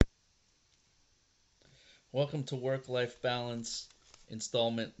Welcome to Work Life Balance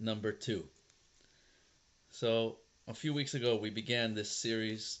installment number 2. So, a few weeks ago, we began this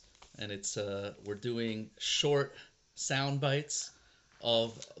series, and we're doing short sound bites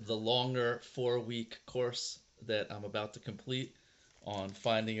of the longer 4-week course that I'm about to complete on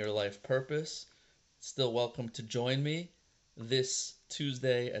finding your life purpose. Still welcome to join me. This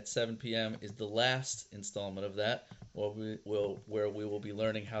Tuesday at 7 p.m. is the last installment of that, where we will be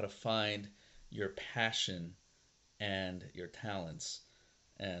learning how to find your passion and your talents.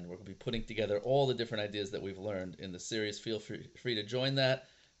 And we're going to be putting together all the different ideas that we've learned in the series. Feel free to join that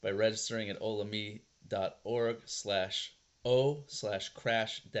by registering at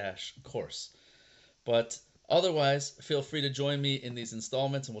olami.org/o/crash-course. But otherwise, feel free to join me in these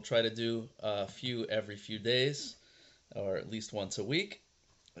installments, and we'll try to do a few every few days, or at least once a week.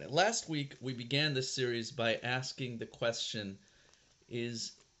 Last week, we began this series by asking the question,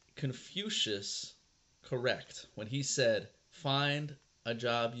 is Confucius correct when he said, find a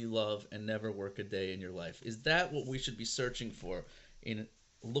job you love and never work a day in your life? Is that what we should be searching for in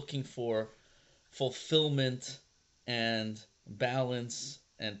looking for fulfillment and balance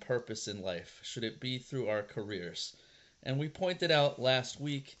and purpose in life? Should it be through our careers? And we pointed out last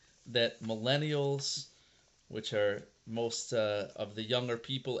week that millennials, which are most of the younger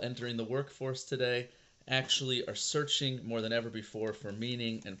people entering the workforce today, actually are searching more than ever before for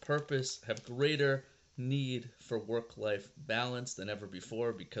meaning and purpose, have greater need for work-life balance than ever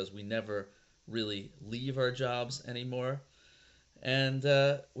before because we never really leave our jobs anymore. And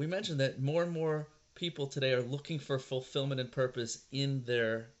we mentioned that more and more people today are looking for fulfillment and purpose in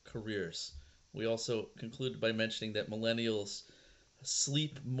their careers. We also concluded by mentioning that millennials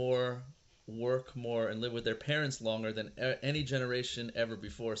sleep more, work more, and live with their parents longer than any generation ever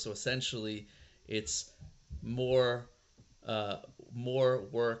before. So essentially, it's more more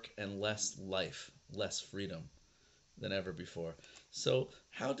work and less life, less freedom than ever before. So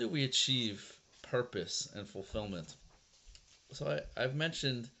how do we achieve purpose and fulfillment? So I've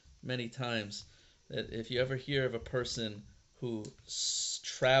mentioned many times that if you ever hear of a person who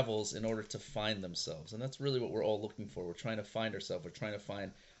travels in order to find themselves, and that's really what we're all looking for. We're trying to find ourselves. We're trying to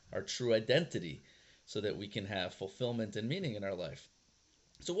find our true identity so that we can have fulfillment and meaning in our life.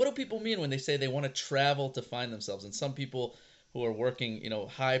 So what do people mean when they say they want to travel to find themselves? And some people who are working,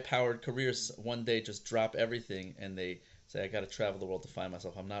 high-powered careers one day just drop everything and they say, I got to travel the world to find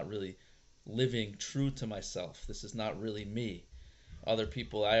myself. I'm not really living true to myself. This is not really me. Other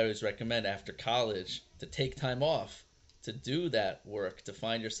people, I always recommend after college to take time off to do that work, to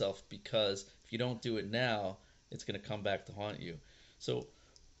find yourself, because if you don't do it now, it's going to come back to haunt you. So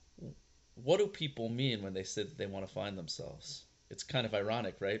what do people mean when they say that they want to find themselves? It's kind of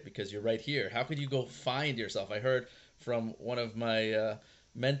ironic, right? Because you're right here. How could you go find yourself? I heard from one of my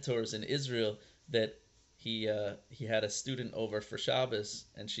mentors in Israel that he had a student over for Shabbos,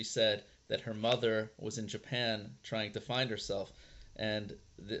 and she said that her mother was in Japan trying to find herself, and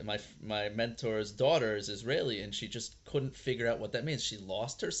my mentor's daughter is Israeli, and she just couldn't figure out what that means. She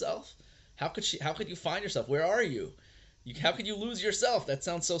lost herself. How could you find yourself? Where are you? How could you lose yourself? That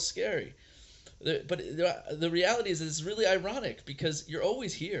sounds so scary. But the reality is it's really ironic because you're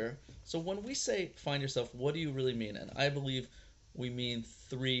always here. So when we say find yourself, what do you really mean? And I believe we mean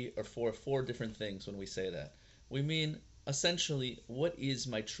four different things when we say that. We mean essentially, what is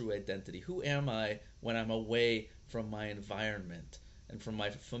my true identity? Who am I when I'm away from my environment and from my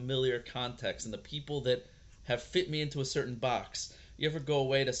familiar context and the people that have fit me into a certain box? You ever go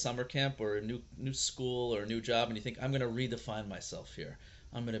away to summer camp or a new school or a new job and you think, I'm going to redefine myself here.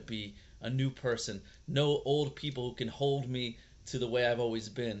 I'm going to be a new person. No old people who can hold me to the way I've always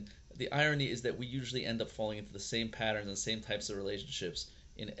been. The irony is that we usually end up falling into the same patterns and same types of relationships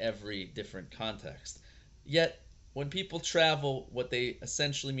in every different context. Yet, when people travel, what they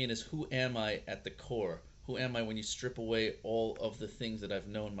essentially mean is, who am I at the core? Who am I when you strip away all of the things that I've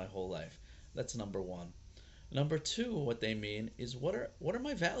known my whole life? That's number one. Number two, what they mean is, what are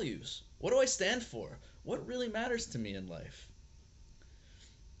my values? What do I stand for? What really matters to me in life?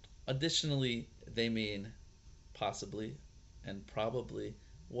 Additionally, they mean possibly and probably,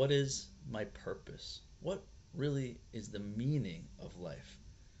 what is my purpose? What really is the meaning of life?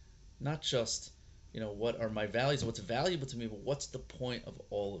 Not just, what are my values, what's valuable to me, but what's the point of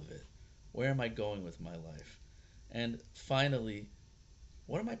all of it? Where am I going with my life? And finally,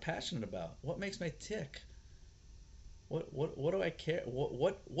 what am I passionate about? What makes me tick? What do I care?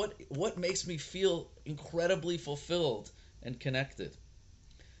 What makes me feel incredibly fulfilled and connected?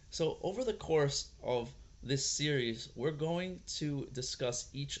 So over the course of this series, we're going to discuss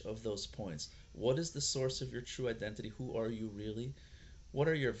each of those points. What is the source of your true identity? Who are you really? What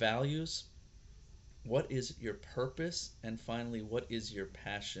are your values? What is your purpose? And finally, what is your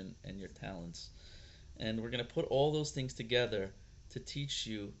passion and your talents? And we're going to put all those things together to teach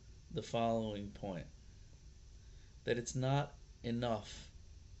you the following point, that it's not enough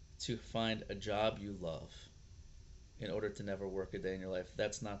to find a job you love in order to never work a day in your life.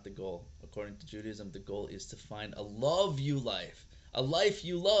 That's not the goal. According to Judaism, the goal is to find a love you life, a life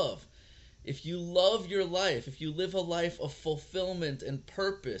you love. If you love your life, if you live a life of fulfillment and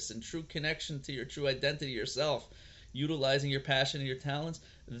purpose and true connection to your true identity, yourself, utilizing your passion and your talents,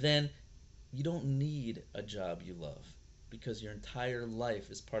 then you don't need a job you love, because your entire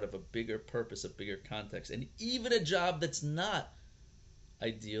life is part of a bigger purpose, a bigger context. And even a job that's not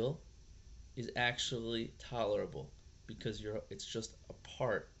ideal is actually tolerable, because it's just a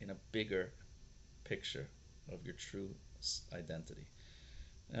part in a bigger picture of your true identity.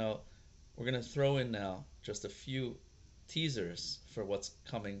 Now, we're going to throw in now just a few teasers for what's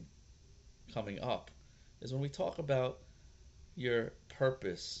coming up. Is when we talk about your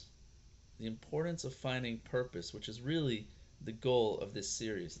purpose, the importance of finding purpose, which is really the goal of this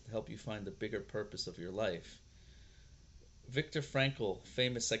series, to help you find the bigger purpose of your life. Viktor Frankl,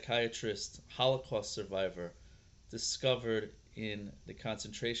 famous psychiatrist, Holocaust survivor, discovered in the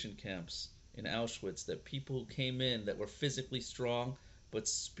concentration camps in Auschwitz that people who came in that were physically strong but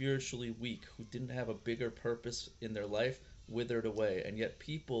spiritually weak, who didn't have a bigger purpose in their life, withered away. And yet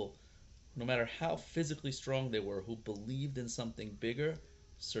people, no matter how physically strong they were, who believed in something bigger,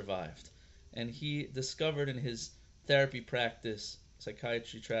 survived. And he discovered in his therapy practice,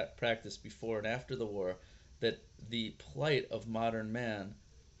 psychiatry practice before and after the war, that the plight of modern man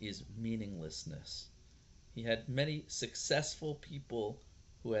is meaninglessness. He had many successful people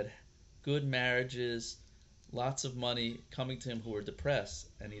who had good marriages, lots of money coming to him, who were depressed.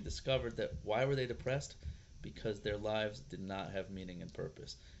 And he discovered that why were they depressed? Because their lives did not have meaning and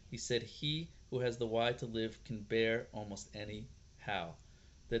purpose. He said, he who has the why to live can bear almost any how.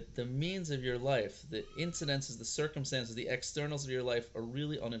 That the means of your life, the incidences, the circumstances, the externals of your life are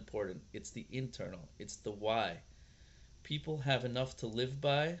really unimportant. It's the internal. It's the why. People have enough to live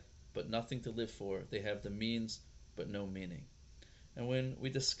by, but nothing to live for. They have the means, but no meaning. And when we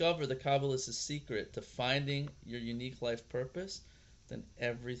discover the Kabbalist's secret to finding your unique life purpose, then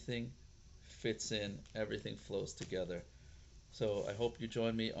everything fits in, everything flows together. So I hope you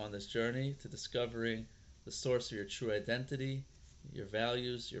join me on this journey to discovering the source of your true identity, your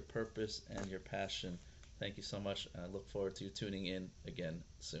values, your purpose, and your passion. Thank you so much, and I look forward to you tuning in again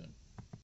soon.